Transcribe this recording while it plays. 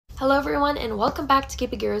Hello everyone and welcome back to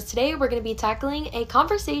Keep It Girls. Today we're going to be tackling a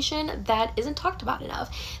conversation that isn't talked about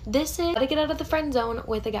enough. This is how to get out of the friend zone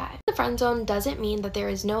with a guy. The friend zone doesn't mean that there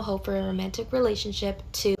is no hope for a romantic relationship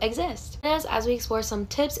to exist. As we explore some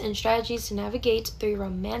tips and strategies to navigate through your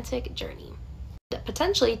romantic journey. To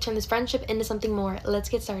potentially turn this friendship into something more, let's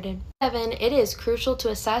get started. 7. It is crucial to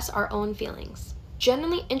assess our own feelings.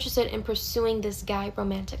 Genuinely interested in pursuing this guy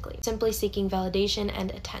romantically, simply seeking validation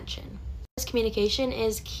and attention. Communication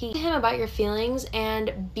is key to him about your feelings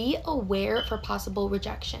and be aware for possible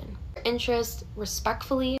rejection. Interest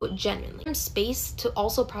respectfully but genuinely. Give him space to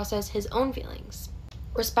also process his own feelings.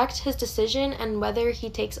 Respect his decision and whether he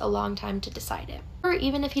takes a long time to decide it, or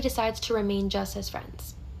even if he decides to remain just as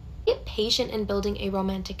friends. Be patient in building a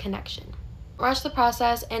romantic connection. Rush the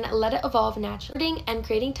process and let it evolve naturally. Flirting and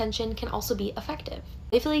creating tension can also be effective.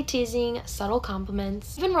 Playfully teasing, subtle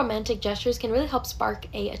compliments, even romantic gestures can really help spark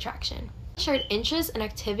an attraction. Shared interests and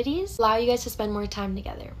activities allow you guys to spend more time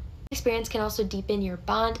together. Experience can also deepen your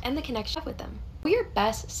bond and the connection with them. Be your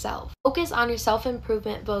best self. Focus on your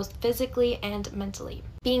self-improvement both physically and mentally.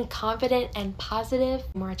 Being confident and positive,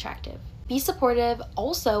 more attractive. Be supportive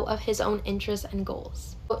also of his own interests and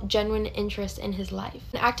goals. Genuine interest in his life.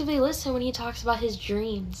 And actively listen when he talks about his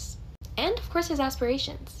dreams. And of course his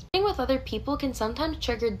aspirations. Being with other people can sometimes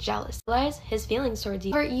trigger jealousy. Realize his feelings towards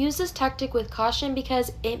you. However, use this tactic with caution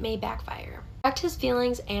because it may backfire. Respect his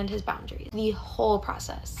feelings and his boundaries. The whole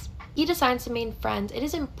process. If he decides to remain friends, it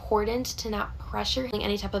is important to not pressure him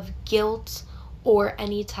any type of guilt or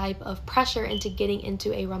any type of pressure into getting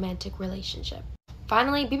into a romantic relationship.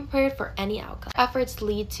 Finally, be prepared for any outcome. Efforts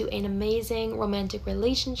lead to an amazing romantic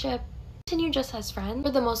relationship. Continue just as friends,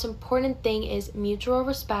 but the most important thing is mutual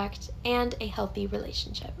respect and a healthy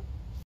relationship.